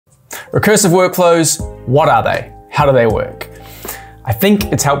Recursive workflows, what are they? How do they work? I think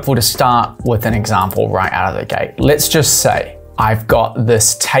it's helpful to start with an example right out of the gate. Let's just say I've got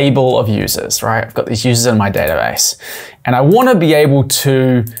this table of users, right? I've got these users in my database, and I want to be able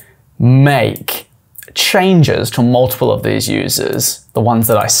to make changes to multiple of these users, the ones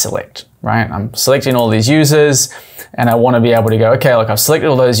that I select, right? I'm selecting all these users, and I want to be able to go, okay, look, I've selected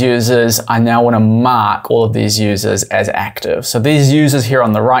all those users. I now want to mark all of these users as active. So these users here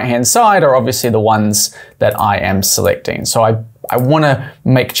on the right-hand side are obviously the ones that I am selecting. So I want to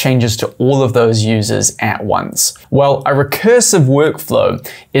make changes to all of those users at once. Well, a recursive workflow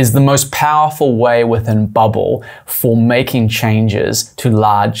is the most powerful way within Bubble for making changes to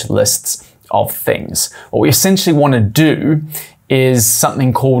large lists of things. What we essentially want to do is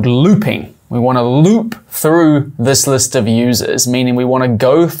something called looping. We want to loop through this list of users, meaning we want to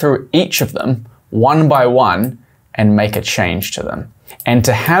go through each of them one by one and make a change to them. And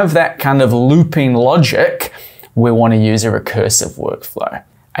to have that kind of looping logic, we want to use a recursive workflow.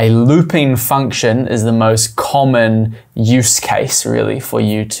 A looping function is the most common use case really for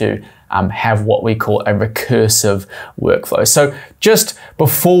you to have what we call a recursive workflow. So just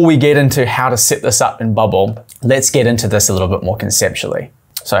before we get into how to set this up in Bubble, let's get into this a little bit more conceptually.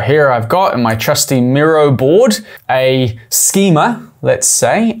 So here I've got in my trusty Miro board a schema, let's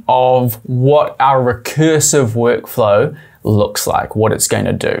say, of what our recursive workflow looks like, what it's going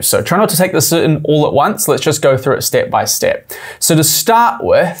to do. So try not to take this in all at once. Let's just go through it step by step. So to start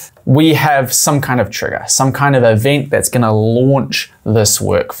with, we have some kind of trigger, some kind of event that's going to launch this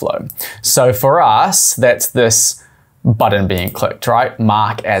workflow. So for us, that's this button being clicked, right?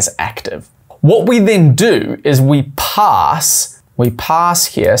 Mark as active. What we then do is we pass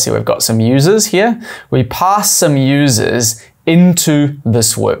here, see we've got some users here, we pass some users into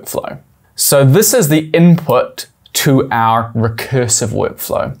this workflow. So this is the input to our recursive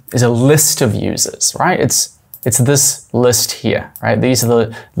workflow, is a list of users, right? It's this list here, right? These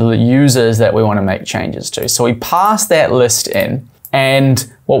are the users that we want to make changes to. So we pass that list in,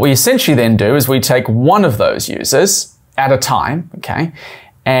 and what we essentially then do is we take one of those users at a time, okay?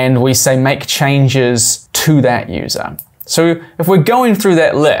 And we say make changes to that user. So if we're going through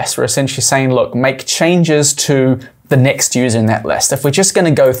that list, we're essentially saying, look, make changes to the next user in that list. If we're just going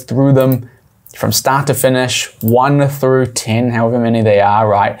to go through them from start to finish, 1 through 10, however many they are,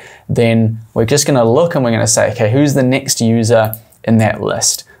 right? Then we're just going to look and we're going to say, okay, who's the next user in that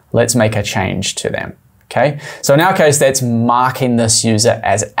list? Let's make a change to them. Okay. So in our case, that's marking this user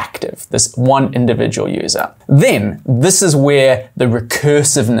as active, this one individual user. Then this is where the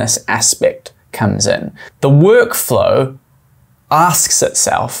recursiveness aspect comes in. The workflow asks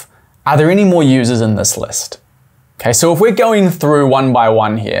itself, are there any more users in this list? Okay, so if we're going through one by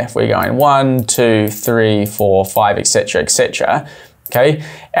one here, if we're going 1, 2, 3, 4, 5, etc., okay,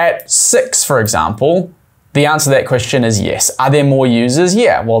 at 6, for example, the answer to that question is yes. Are there more users?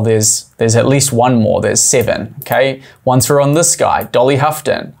 Yeah, well, there's at least one more, there's 7, okay? Once we're on this guy, Dolly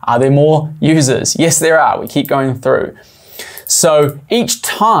Houghton, are there more users? Yes, there are, we keep going through. So each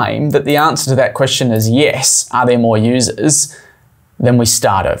time that the answer to that question is yes, are there more users, then we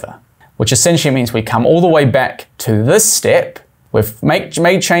start over, which essentially means we come all the way back to this step. We've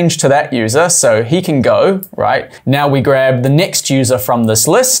made change to that user, so he can go, right? Now we grab the next user from this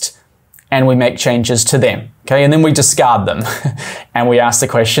list and we make changes to them, okay? And then we discard them and we ask the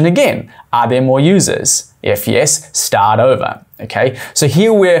question again, are there more users? If yes, start over, okay? So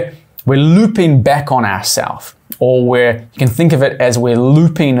here we're looping back on ourselves, or you can think of it as we're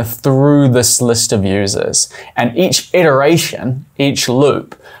looping through this list of users. And each iteration, each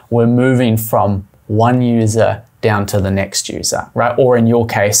loop, we're moving from one user down to the next user, right? Or in your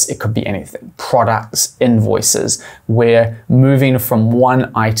case, it could be anything. Products, invoices. We're moving from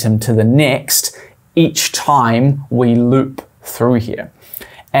one item to the next each time we loop through here.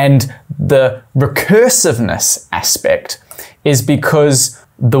 And the recursiveness aspect is because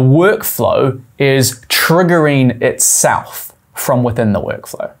the workflow is triggering itself from within the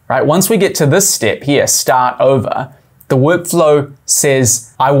workflow, right? Once we get to this step here, start over, the workflow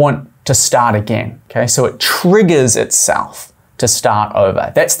says, I want to start again, okay? So it triggers itself to start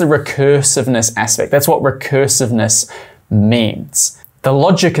over. That's the recursiveness aspect. That's what recursiveness means. The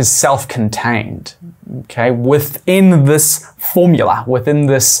logic is self-contained, okay? Within this formula, within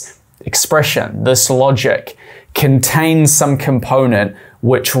this expression, this logic contains some component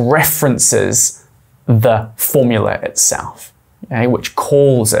which references the formula itself, okay? Which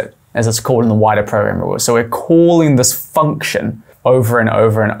calls it, as it's called in the wider programming world. So we're calling this function over and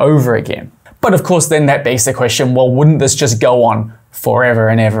over and over again. But of course, then that begs the question, well, wouldn't this just go on forever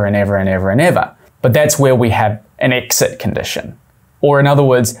and ever and ever and ever and ever? But that's where we have an exit condition. Or in other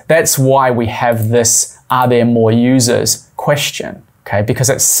words, that's why we have this "are there more users?" question, okay? Because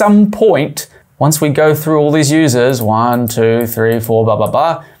at some point, once we go through all these users, 1, 2, 3, 4, blah, blah,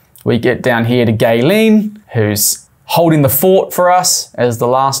 blah, we get down here to Galen, who's holding the fort for us as the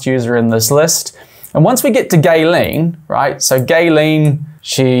last user in this list. And once we get to Galen, right? So Galen,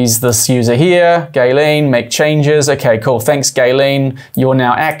 she's this user here. Galen, make changes. Okay, cool. Thanks, Galen. You're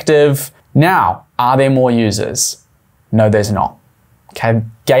now active. Now, are there more users? No, there's not. Okay,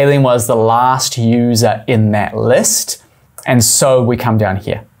 Galen was the last user in that list. And so we come down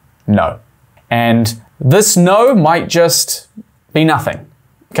here, no. And this no might just be nothing.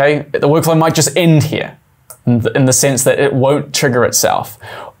 Okay, the workflow might just end here in the sense that it won't trigger itself.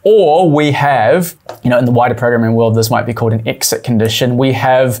 Or we have, in the wider programming world, this might be called an exit condition. We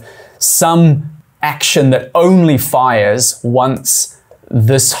have some action that only fires once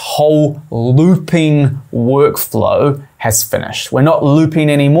this whole looping workflow has finished. We're not looping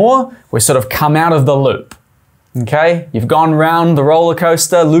anymore. We're sort of come out of the loop. Okay, you've gone round the roller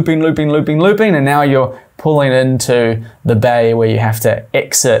coaster, looping, looping, looping, looping, and now you're pulling into the bay where you have to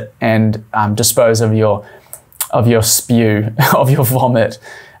exit and dispose of your spew, of your vomit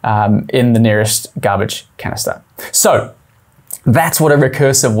in the nearest garbage canister. So that's what a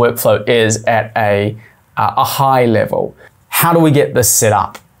recursive workflow is at a high level. How do we get this set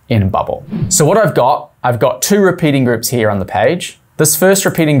up in Bubble? So what I've got 2 repeating groups here on the page. This first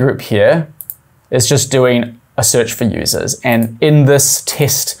repeating group here is just doing a search for users. And in this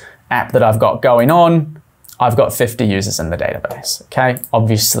test app that I've got going on, I've got 50 users in the database, okay?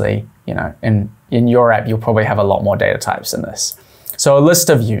 Obviously, in your app, you'll probably have a lot more data types than this. So a list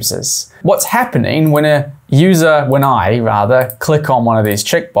of users. What's happening when I click on one of these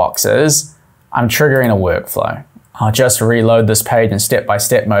checkboxes, I'm triggering a workflow. I'll just reload this page in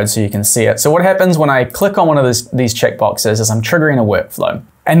step-by-step mode so you can see it. So what happens when I click on one of these checkboxes is I'm triggering a workflow.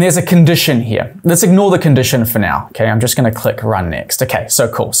 And there's a condition here. Let's ignore the condition for now, okay? I'm just gonna click run next. Okay, so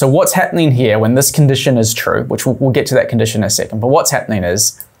cool. So what's happening here when this condition is true, which we'll get to that condition in a second, but what's happening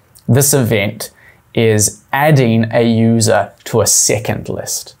is this event is adding a user to a second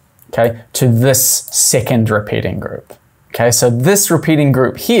list, okay? To this second repeating group, okay? So this repeating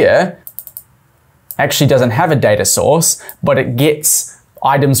group here actually doesn't have a data source, but it gets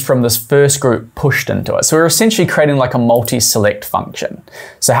items from this first group pushed into it. So we're essentially creating like a multi-select function.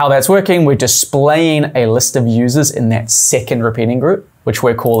 So how that's working, we're displaying a list of users in that second repeating group, which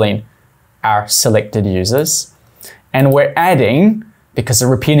we're calling our selected users. And we're adding, because the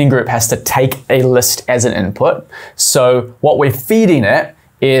repeating group has to take a list as an input. So what we're feeding it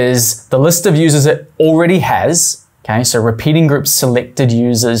is the list of users it already has. Okay, so repeating group selected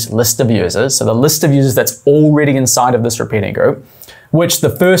users, list of users. So the list of users that's already inside of this repeating group, which the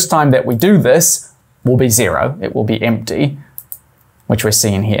first time that we do this will be 0. It will be empty, which we're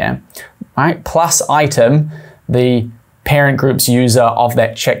seeing here, right? Plus item, the parent group's user of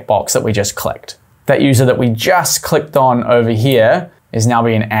that checkbox that we just clicked. That user that we just clicked on over here is now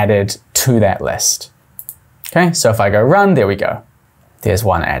being added to that list. Okay, so if I go run, there we go. There's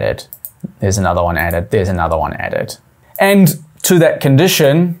one added. There's another one added. There's another one added. And to that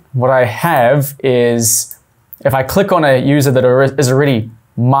condition, what I have is if I click on a user that is already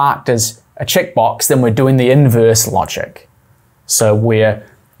marked as a checkbox, then we're doing the inverse logic. So we're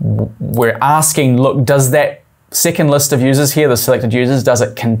asking, look, does that second list of users here, the selected users, does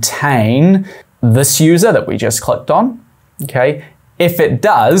it contain this user that we just clicked on? Okay. If it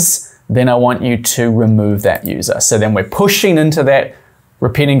does, then I want you to remove that user. So then we're pushing into that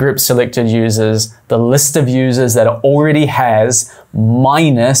repeating group selected users, the list of users that it already has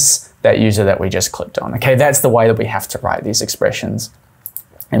minus that user that we just clicked on. Okay, that's the way that we have to write these expressions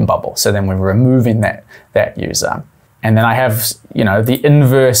in Bubble. So then we're removing that user. And then I have, the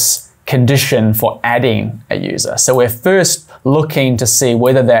inverse condition for adding a user. So we're first looking to see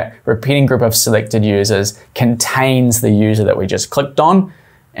whether that repeating group of selected users contains the user that we just clicked on.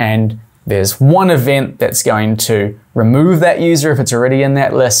 And there's one event that's going to remove that user if it's already in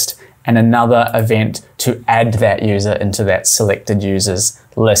that list, and another event to add that user into that selected users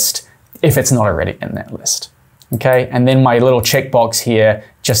list if it's not already in that list. Okay, and then my little checkbox here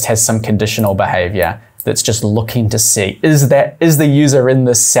just has some conditional behavior that's just looking to see, is the user in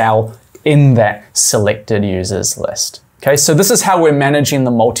this cell in that selected users list? Okay, so this is how we're managing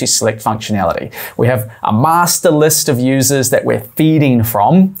the multi-select functionality. We have a master list of users that we're feeding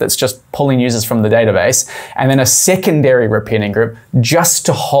from, that's just pulling users from the database, and then a secondary repeating group just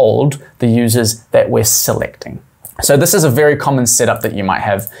to hold the users that we're selecting. So this is a very common setup that you might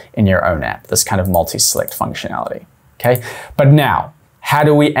have in your own app, this kind of multi-select functionality, okay? But now, how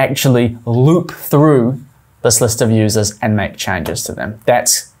do we actually loop through this list of users and make changes to them.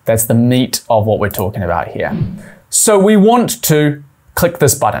 That's the meat of what we're talking about here. So we want to click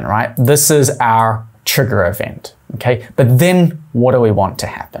this button, right? This is our trigger event, okay? But then what do we want to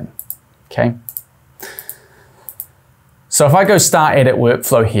happen, okay? So if I go start edit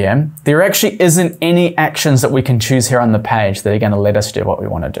workflow here, there actually isn't any actions that we can choose here on the page that are going to let us do what we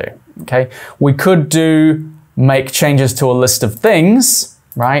want to do, okay? We could do make changes to a list of things,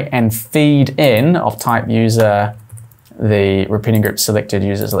 right? And feed in of type user, the repeating group selected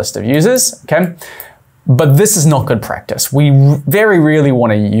users list of users, okay? But this is not good practice. We very rarely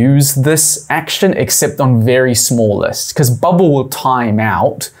want to use this action except on very small lists because Bubble will time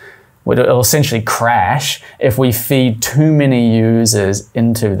out. It'll essentially crash if we feed too many users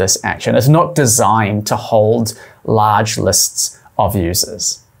into this action. It's not designed to hold large lists of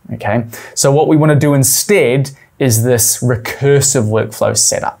users, okay? So what we want to do instead is this recursive workflow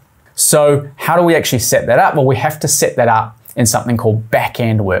setup. So how do we actually set that up? Well, we have to set that up in something called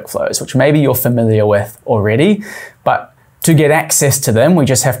backend workflows, which maybe you're familiar with already, but to get access to them, we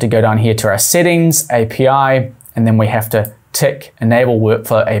just have to go down here to our settings, API, and then we have to tick enable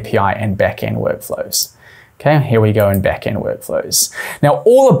workflow API and backend workflows. Okay, here we go in backend workflows. Now,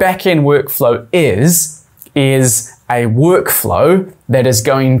 all a backend workflow is a workflow that is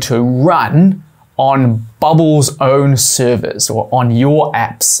going to run on Bubble's own servers or on your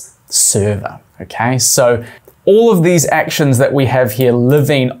app's server. Okay, so all of these actions that we have here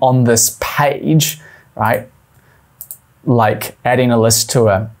living on this page, right? Like adding a list to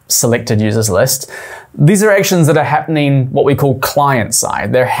a selected users list. These are actions that are happening what we call client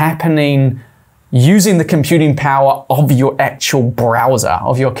side. They're happening using the computing power of your actual browser,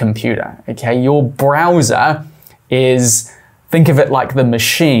 of your computer, okay? Your browser is, think of it like the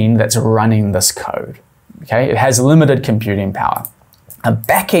machine that's running this code, okay? It has limited computing power. A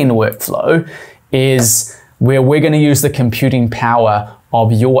backend workflow is where we're going to use the computing power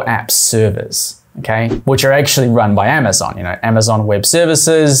of your app's servers, okay, which are actually run by Amazon, you know, Amazon Web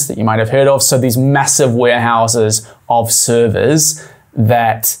Services that you might have heard of. So these massive warehouses of servers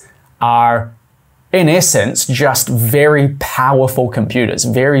that are, in essence, just very powerful computers,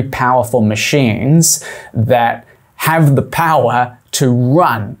 very powerful machines that have the power to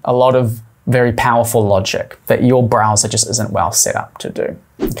run a lot of very powerful logic that your browser just isn't well set up to do.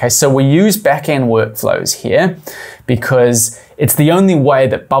 Okay, so we use backend workflows here because it's the only way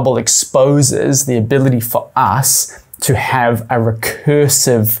that Bubble exposes the ability for us to have a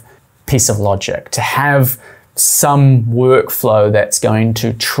recursive piece of logic, to have some workflow that's going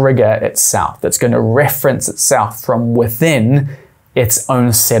to trigger itself, that's going to reference itself from within its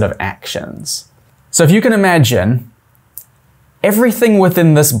own set of actions. So if you can imagine, everything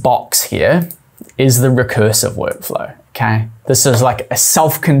within this box here is the recursive workflow, okay? This is like a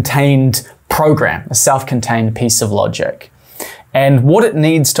self-contained program, a self-contained piece of logic. And what it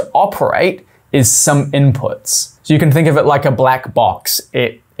needs to operate is some inputs. So you can think of it like a black box.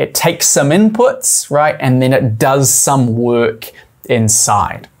 It takes some inputs, right? And then it does some work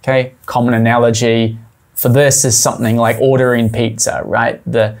inside, okay? Common analogy for this is something like ordering pizza, right?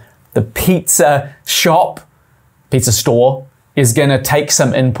 The pizza shop, pizza store, is gonna take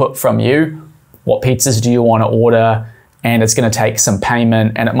some input from you. What pizzas do you wanna order? And it's gonna take some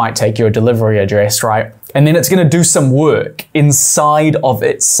payment and it might take your delivery address, right? And then it's gonna do some work inside of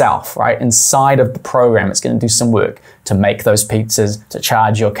itself, right? Inside of the program, it's gonna do some work to make those pizzas, to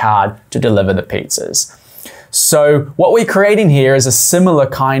charge your card, to deliver the pizzas. So what we're creating here is a similar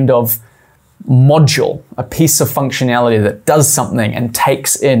kind of module, a piece of functionality that does something and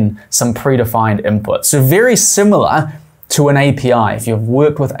takes in some predefined input. So very similar to an API. If you've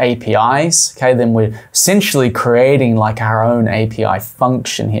worked with APIs, okay, then we're essentially creating like our own API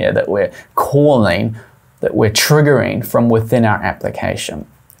function here that we're calling, that we're triggering from within our application.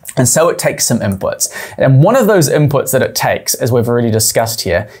 And so it takes some inputs. And one of those inputs that it takes, as we've already discussed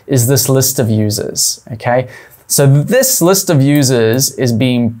here, is this list of users, okay? So this list of users is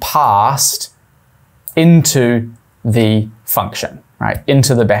being passed into the function, right?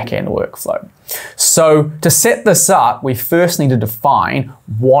 Into the backend workflow. So to set this up, we first need to define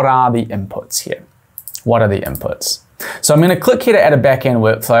what are the inputs here. What are the inputs? So I'm going to click here to add a backend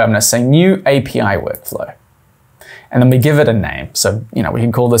workflow. I'm going to say new API workflow. And then we give it a name. So, you know, we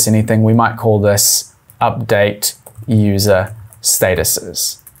can call this anything. We might call this update user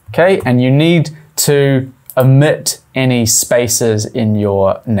statuses. Okay, and you need to omit any spaces in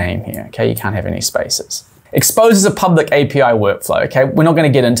your name here. Okay, you can't have any spaces. Exposes a public API workflow. Okay, we're not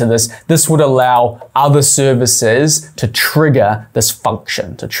going to get into this. This would allow other services to trigger this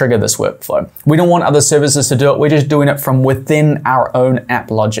function, to trigger this workflow. We don't want other services to do it. We're just doing it from within our own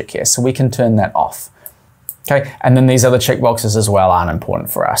app logic here. So we can turn that off. Okay, and then these other checkboxes as well aren't important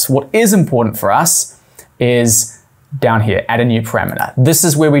for us. What is important for us is down here, add a new parameter. This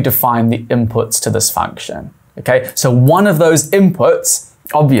is where we define the inputs to this function. Okay, so one of those inputs,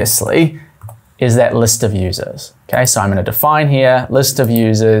 obviously, is that list of users. Okay, so I'm going to define here list of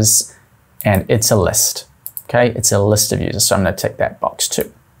users, and it's a list. Okay, it's a list of users, so I'm going to tick that box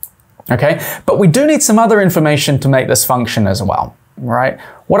too. Okay, but we do need some other information to make this function as well, right?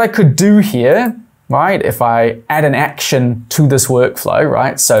 What I could do here, right, if I add an action to this workflow,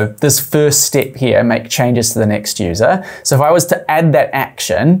 right? So this first step here, make changes to the next user. So if I was to add that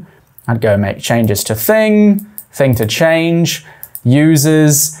action, I'd go make changes to thing to change,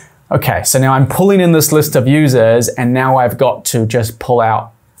 users. Okay, so now I'm pulling in this list of users, and now I've got to just pull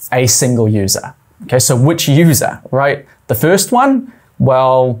out a single user. Okay, so which user, right? The first one,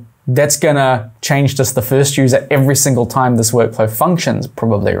 well, that's gonna change just the first user every single time this workflow functions,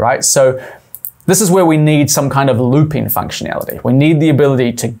 probably, right? So this is where we need some kind of looping functionality. We need the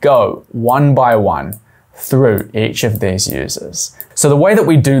ability to go one by one through each of these users. So the way that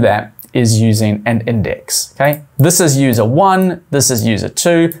we do that is using an index, okay? This is user 1, this is user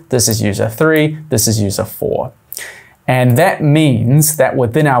 2, this is user 3, this is user 4. And that means that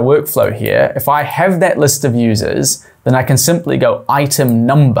within our workflow here, if I have that list of users, then I can simply go item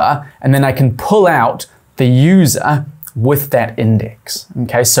number, and then I can pull out the user with that index.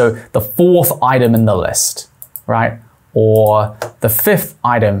 Okay, so the 4th item in the list, right? Or the 5th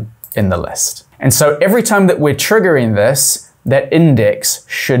item in the list. And so every time that we're triggering this, that index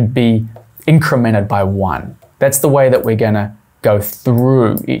should be incremented by 1. That's the way that we're gonna go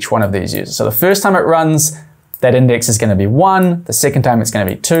through each one of these users. So the first time it runs, that index is gonna be 1. The second time it's gonna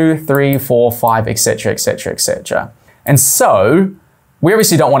be 2, 3, 4, 5, etc., etc., etc. And so we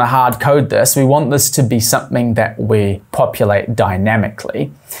obviously don't want to hard code this. We want this to be something that we populate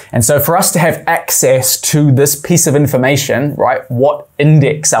dynamically. And so for us to have access to this piece of information, right, what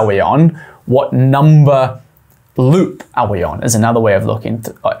index are we on? What number loop are we on is another way of looking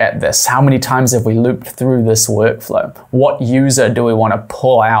at this. How many times have we looped through this workflow? What user do we want to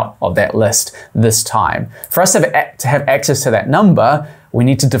pull out of that list this time? For us to have access to that number, we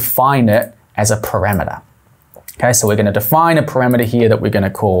need to define it as a parameter. Okay, so we're going to define a parameter here that we're going to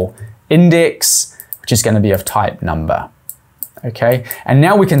call index, which is going to be of type number. Okay, and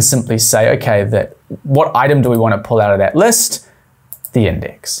now we can simply say, okay, that what item do we want to pull out of that list? The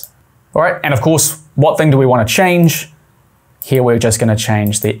index. All right, and of course, what thing do we want to change? Here we're just going to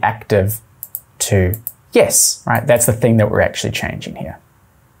change the active to yes, right? That's the thing that we're actually changing here.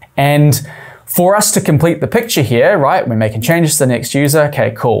 And for us to complete the picture here, right, we're making changes to the next user.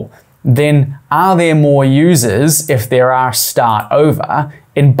 Okay, cool. Then are there more users if there are start over?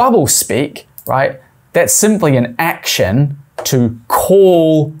 In bubble speak, right, that's simply an action to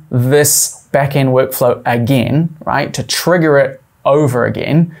call this backend workflow again, right, to trigger it over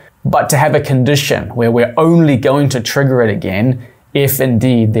again, but to have a condition where we're only going to trigger it again if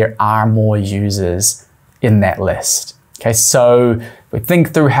indeed there are more users in that list. Okay, so we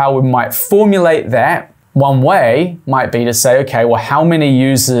think through how we might formulate that. One way might be to say, okay, well, how many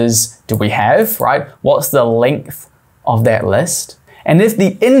users do we have, right? What's the length of that list? And if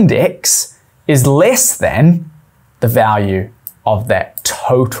the index is less than the value of that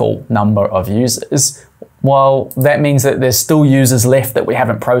total number of users, well, that means that there's still users left that we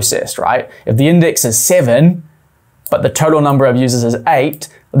haven't processed, right? If the index is 7, but the total number of users is 8,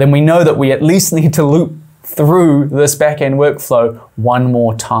 then we know that we at least need to loop through this backend workflow one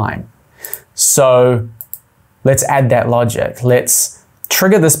more time. So let's add that logic. Let's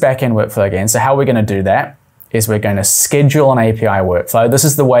trigger this backend workflow again. So how we're going to do that is we're going to schedule an API workflow. This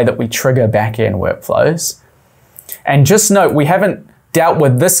is the way that we trigger backend workflows. And just note, we haven't dealt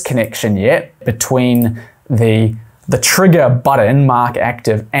with this connection yet between the trigger button, mark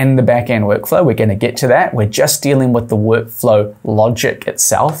active, and the backend workflow. We're going to get to that. We're just dealing with the workflow logic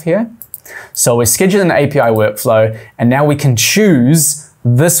itself here. So we're scheduling an API workflow, and now we can choose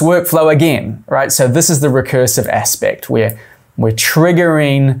this workflow again, right? So this is the recursive aspect where we're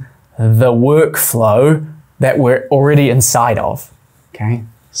triggering the workflow that we're already inside of, okay?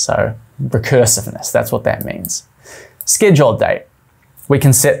 So recursiveness, that's what that means. Scheduled date, we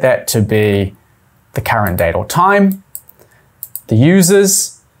can set that to be the current date or time. The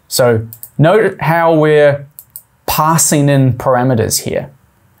users, so note how we're passing in parameters here,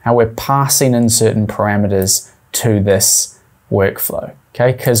 how we're passing in certain parameters to this workflow,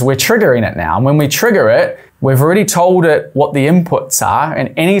 okay? Because we're triggering it now. And when we trigger it, we've already told it what the inputs are,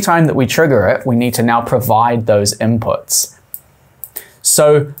 and anytime that we trigger it, we need to now provide those inputs.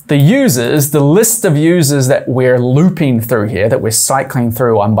 So the users, the list of users that we're looping through here, that we're cycling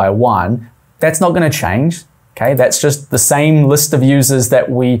through one by one, that's not going to change. Okay, that's just the same list of users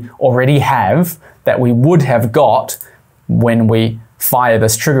that we already have, that we would have got when we fire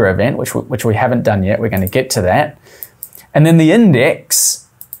this trigger event, which we haven't done yet. We're going to get to that. And then the index,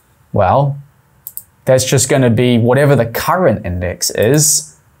 well, that's just going to be whatever the current index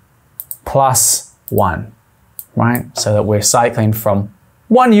is plus 1, right? So that we're cycling from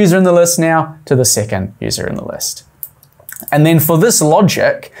one user in the list now to the second user in the list. And then for this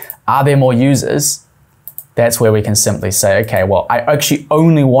logic, are there more users? That's where we can simply say, okay, well, I actually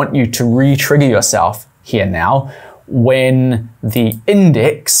only want you to re-trigger yourself here now when the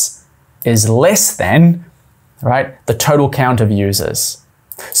index is less than, right, the total count of users.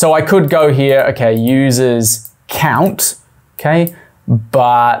 So I could go here, okay, users count, okay,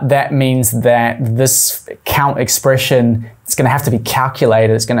 but that means that this count expression, it's going to have to be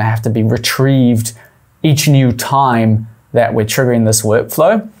calculated, it's going to have to be retrieved each new time that we're triggering this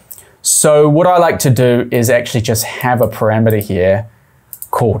workflow. So what I like to do is actually just have a parameter here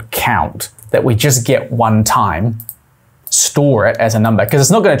called count that we just get one time, store it as a number, because it's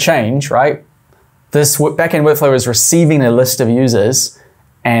not going to change, right? This backend workflow is receiving a list of users,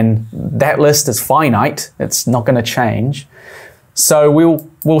 and that list is finite. It's not going to change. So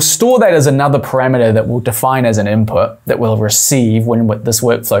we'll store that as another parameter that we'll define as an input that we'll receive when this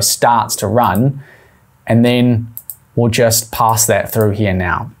workflow starts to run, and then we'll just pass that through here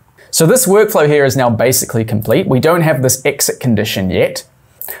now. So this workflow here is now basically complete. We don't have this exit condition yet,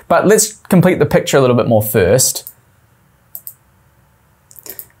 but let's complete the picture a little bit more first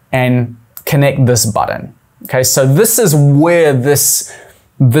and connect this button. Okay, so this is where this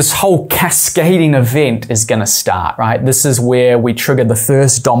whole cascading event is going to start, right? This is where we trigger the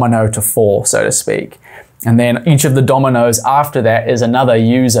first domino to fall, so to speak. And then each of the dominoes after that is another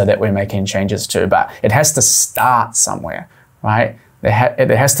user that we're making changes to, but it has to start somewhere, right?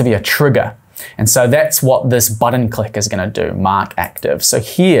 There has to be a trigger. And so that's what this button click is going to do, mark active. So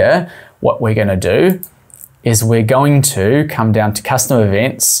here, what we're going to do is we're going to come down to custom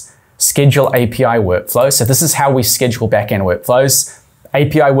events, schedule API workflow. So this is how we schedule backend workflows.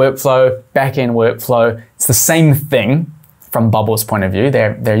 API workflow, backend workflow, it's the same thing from Bubble's point of view.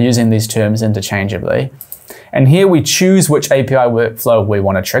 They're using these terms interchangeably. And here we choose which API workflow we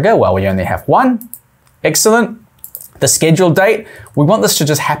want to trigger. Well, we only have one. Excellent. The schedule date, we want this to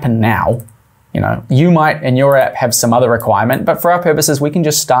just happen now. You know, you might in your app have some other requirement, but for our purposes, we can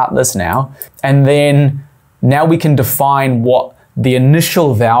just start this now. And then now we can define what the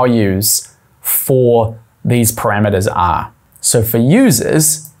initial values for these parameters are. So for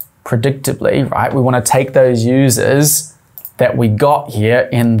users, predictably, right, we want to take those users that we got here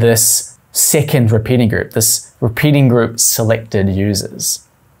in this second repeating group, this repeating group selected users.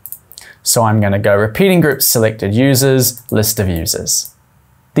 So I'm going to go repeating group selected users, list of users.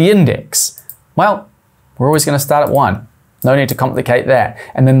 The index, well, we're always going to start at 1. No need to complicate that.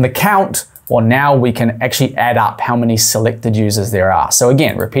 And then the count, well, now we can actually add up how many selected users there are. So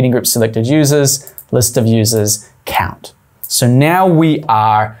again, repeating group selected users, list of users, count. So now we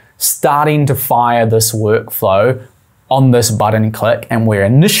are starting to fire this workflow on this button click, and we're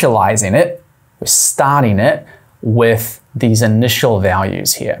initializing it, we're starting it with these initial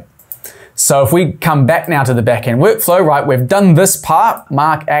values here. So if we come back now to the backend workflow, right, we've done this part,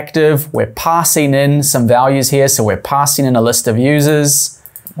 mark active, we're passing in some values here. So we're passing in a list of users,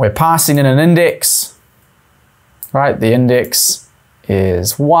 we're passing in an index, right? The index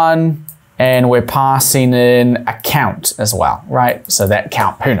is 1, and we're passing in a count as well, right? So that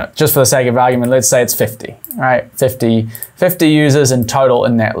count, who knows, just for the sake of argument, let's say it's 50, right? 50 users in total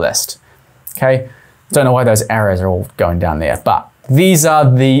in that list, okay? Don't know why those arrows are all going down there, but these are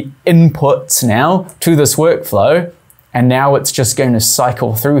the inputs now to this workflow, and now it's just going to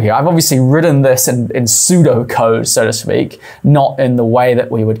cycle through here. I've obviously written this in pseudocode, so to speak, not in the way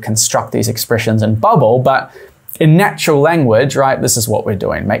that we would construct these expressions in Bubble, but in natural language, right, this is what we're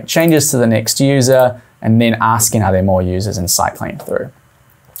doing. Make changes to the next user, and then asking are there more users and cycling through.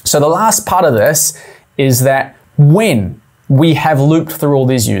 So the last part of this is that when we have looped through all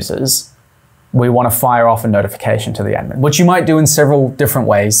these users, we want to fire off a notification to the admin, which you might do in several different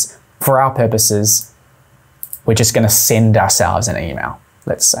ways. For our purposes, we're just going to send ourselves an email,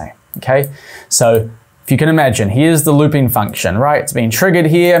 let's say, okay? So if you can imagine, here's the looping function, right? It's being triggered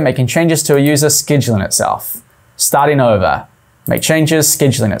here, making changes to a user, scheduling itself, starting over, make changes,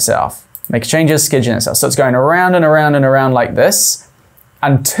 scheduling itself, make changes, scheduling itself. So it's going around and around and around like this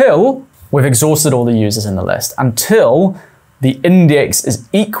until we've exhausted all the users in the list, until the index is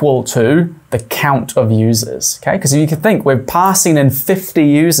equal to the count of users, okay? Because if you can think, we're passing in 50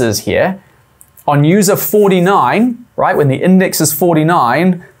 users here. On user 49, right, when the index is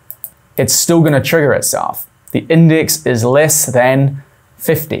 49, it's still gonna trigger itself. the index is less than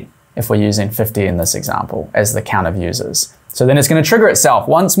 50, if we're using 50 in this example as the count of users. So then it's going to trigger itself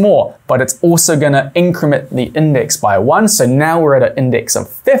once more, but it's also going to increment the index by 1. So now we're at an index of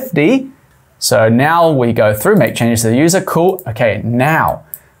 50. So now we go through, make changes to the user. Cool. Okay, now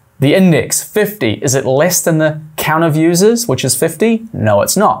the index 50, is it less than the count of users, which is 50? No,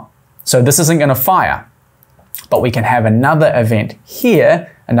 it's not. So this isn't going to fire. But we can have another event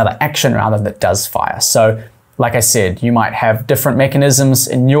here, another action rather, that does fire. So like I said, you might have different mechanisms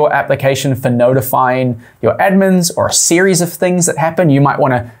in your application for notifying your admins or a series of things that happen. You might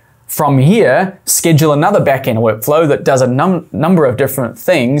want to, from here, schedule another backend workflow that does a number of different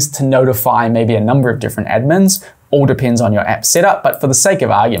things to notify maybe a number of different admins. All depends on your app setup. But for the sake of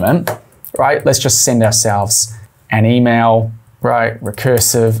argument, right, let's just send ourselves an email, right,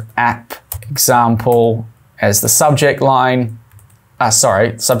 recursive app example as the subject line.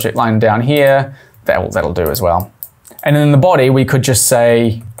 Subject line down here. That'll do as well. And in the body, we could just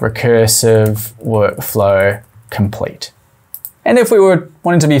say recursive workflow complete. And if we were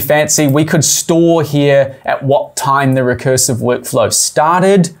wanting to be fancy, we could store here at what time the recursive workflow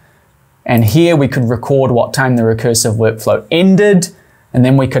started. And here we could record what time the recursive workflow ended. And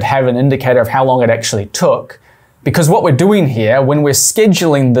then we could have an indicator of how long it actually took. Because what we're doing here, when we're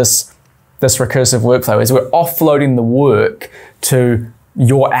scheduling this recursive workflow, is we're offloading the work to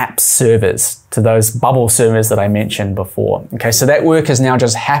your app servers, to those bubble servers that I mentioned before. Okay, so that work is now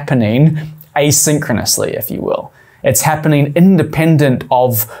just happening asynchronously, if you will. It's happening independent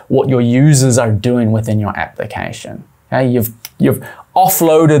of what your users are doing within your application. Okay, you've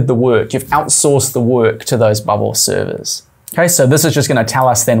offloaded the work, you've outsourced the work to those bubble servers. Okay, so this is just going to tell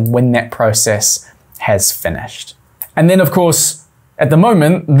us then when that process has finished. And then of course, at the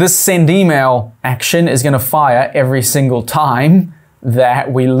moment, this send email action is going to fire every single time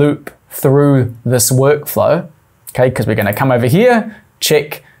that we loop through this workflow, okay? Because we're going to come over here,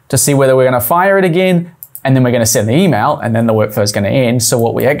 check to see whether we're going to fire it again, and then we're going to send the email, and then the workflow is going to end. So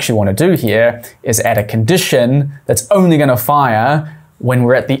what we actually want to do here is add a condition that's only going to fire when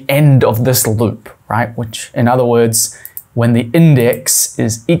we're at the end of this loop, right? Which, in other words, when the index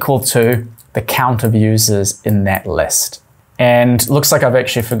is equal to the count of users in that list. And looks like I've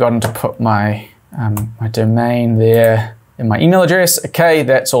actually forgotten to put my, my domain there in my email address. Okay,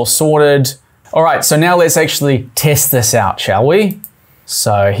 that's all sorted. All right, so now let's actually test this out, shall we?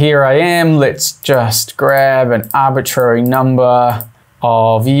 So here I am. Let's just grab an arbitrary number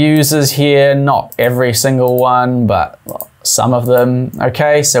of users here. Not every single one, but some of them.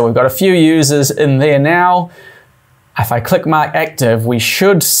 Okay, so we've got a few users in there now. If I click mark active, we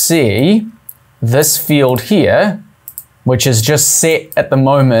should see this field here, which is just set at the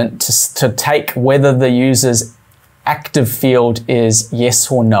moment to take whether the user's active field is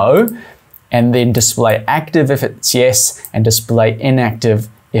yes or no, and then display active if it's yes, and display inactive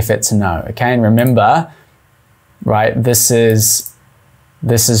if it's no. Okay, and remember, right, this is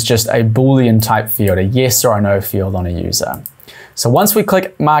just a Boolean type field, a yes or a no field on a user. So once we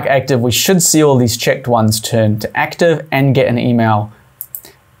click mark active, we should see all these checked ones turn to active and get an email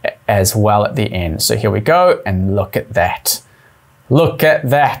as well at the end. So here we go, and look at that. Look at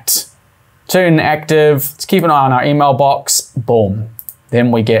that. Turn active. Let's keep an eye on our email box. Boom.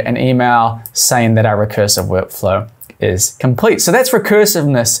 Then we get an email saying that our recursive workflow is complete. So that's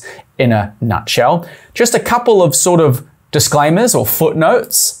recursiveness in a nutshell. Just a couple of sort of disclaimers or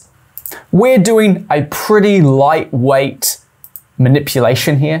footnotes. We're doing a pretty lightweight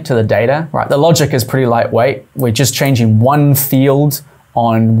manipulation here to the data, right? The logic is pretty lightweight. We're just changing one field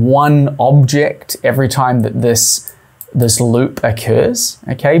on one object every time that this loop occurs,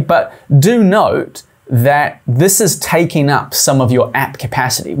 okay? But do note that this is taking up some of your app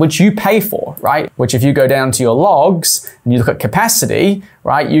capacity, which you pay for, right? Which if you go down to your logs and you look at capacity,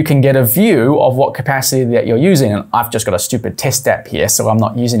 right, you can get a view of what capacity that you're using. And I've just got a stupid test app here, so I'm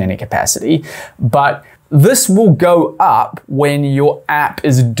not using any capacity. But this will go up when your app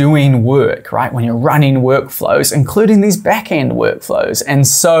is doing work, right? When you're running workflows, including these back-end workflows. And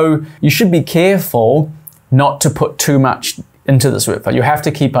so you should be careful not to put too much into this workflow. You have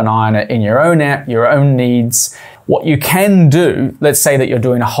to keep an eye on it in your own app, your own needs. What you can do, let's say that you're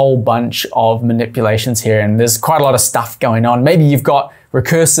doing a whole bunch of manipulations here and there's quite a lot of stuff going on. Maybe you've got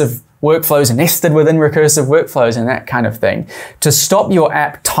recursive workflows nested within recursive workflows and that kind of thing. To stop your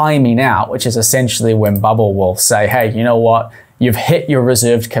app timing out, which is essentially when Bubble will say, hey, you know what? You've hit your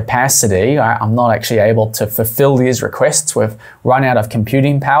reserved capacity. I'm not actually able to fulfill these requests. We've run out of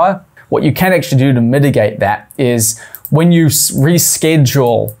computing power. What you can actually do to mitigate that is when you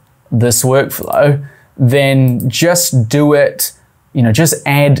reschedule this workflow, then just do it just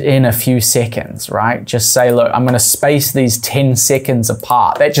add in a few seconds, right? Just say, look, I'm gonna space these 10 seconds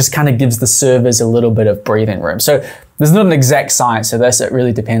apart. That just kind of gives the servers a little bit of breathing room. So there's not an exact science to this. It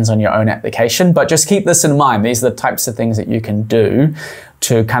really depends on your own application, but just keep this in mind. These are the types of things that you can do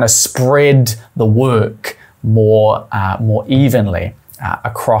to kind of spread the work more evenly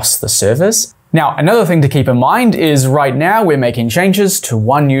across the servers. Now, another thing to keep in mind is right now we're making changes to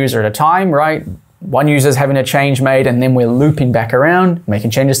one user at a time, right? One user's having a change made and then we're looping back around, making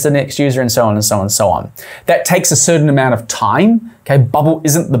changes to the next user and so on and so on and so on. That takes a certain amount of time. Okay, Bubble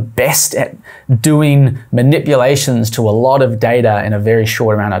isn't the best at doing manipulations to a lot of data in a very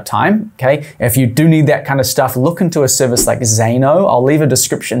short amount of time. Okay, if you do need that kind of stuff, look into a service like Zano. I'll leave a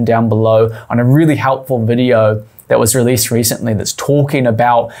description down below on a really helpful video that was released recently that's talking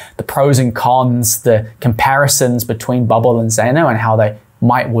about the pros and cons, the comparisons between Bubble and Zano and how they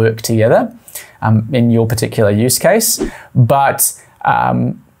might work together in your particular use case. But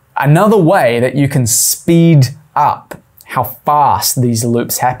another way that you can speed up how fast these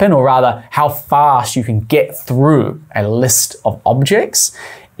loops happen, or rather how fast you can get through a list of objects,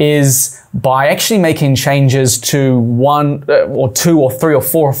 is by actually making changes to one or two or three or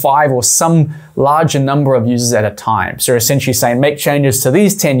four or five or some larger number of users at a time. So you're essentially saying make changes to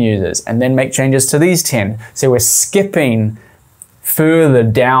these 10 users and then make changes to these 10. So we're skipping further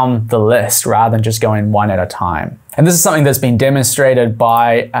down the list rather than just going one at a time. And this is something that's been demonstrated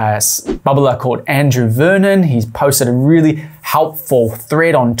by a bubbler called Andrew Vernon. He's posted a really helpful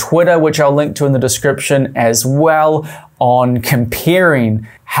thread on Twitter, which I'll link to in the description as well, on comparing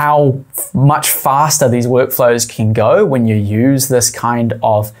how much faster these workflows can go when you use this kind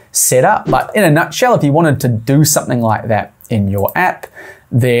of setup. But in a nutshell, if you wanted to do something like that in your app,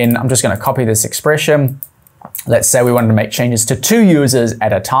 then I'm just going to copy this expression. Let's say we wanted to make changes to 2 users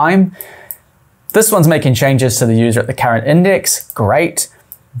at a time. This one's making changes to the user at the current index, great.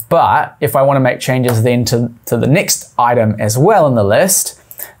 But if I want to make changes then to the next item as well in the list,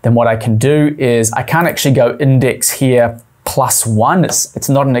 then what I can do is I can't actually go index here +1. It's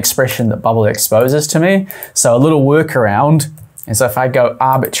not an expression that Bubble exposes to me. So a little workaround is if I go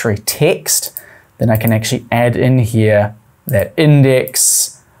arbitrary text, then I can actually add in here that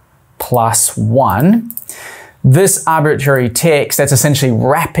index +1. This arbitrary text, that's essentially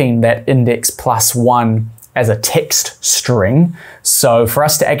wrapping that index +1 as a text string. So for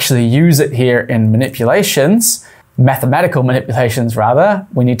us to actually use it here in manipulations, mathematical manipulations rather,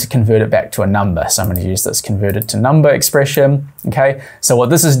 we need to convert it back to a number. So I'm going to use this converted to number expression. Okay, so what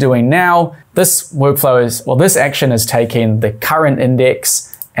this is doing now, this workflow is, well, this action is taking the current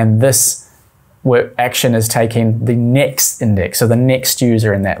index and this work action is taking the next index, so the next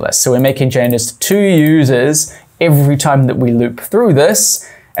user in that list. So we're making changes to 2 users every time that we loop through this.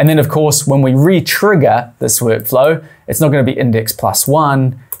 And then of course, when we re-trigger this workflow, it's not going to be index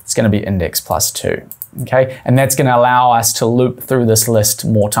 +1, it's going to be index +2. Okay, and that's going to allow us to loop through this list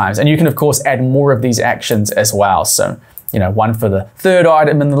more times. And you can of course add more of these actions as well. So, one for the 3rd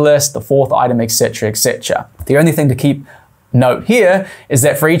item in the list, the 4th item, etc., etc. The only thing to keep note here is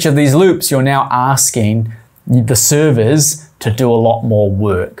that for each of these loops, you're now asking the servers to do a lot more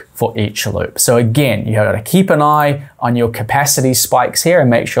work for each loop. So again, you got to keep an eye on your capacity spikes here and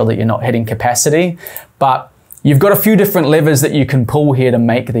make sure that you're not hitting capacity. But you've got a few different levers that you can pull here to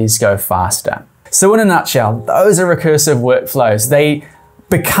make these go faster. So in a nutshell, those are recursive workflows. They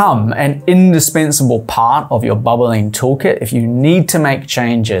become an indispensable part of your bubbling toolkit if you need to make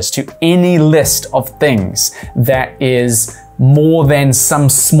changes to any list of things that is more than some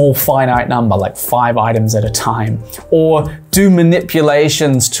small finite number, like 5 items at a time, or do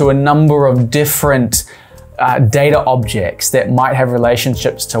manipulations to a number of different data objects that might have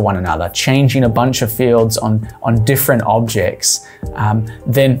relationships to one another, changing a bunch of fields on different objects,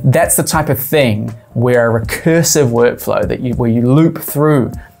 then that's the type of thing where a recursive workflow where you loop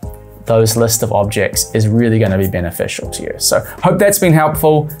through those list of objects is really going to be beneficial to you. So hope that's been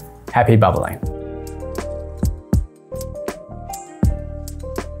helpful. Happy bubbling.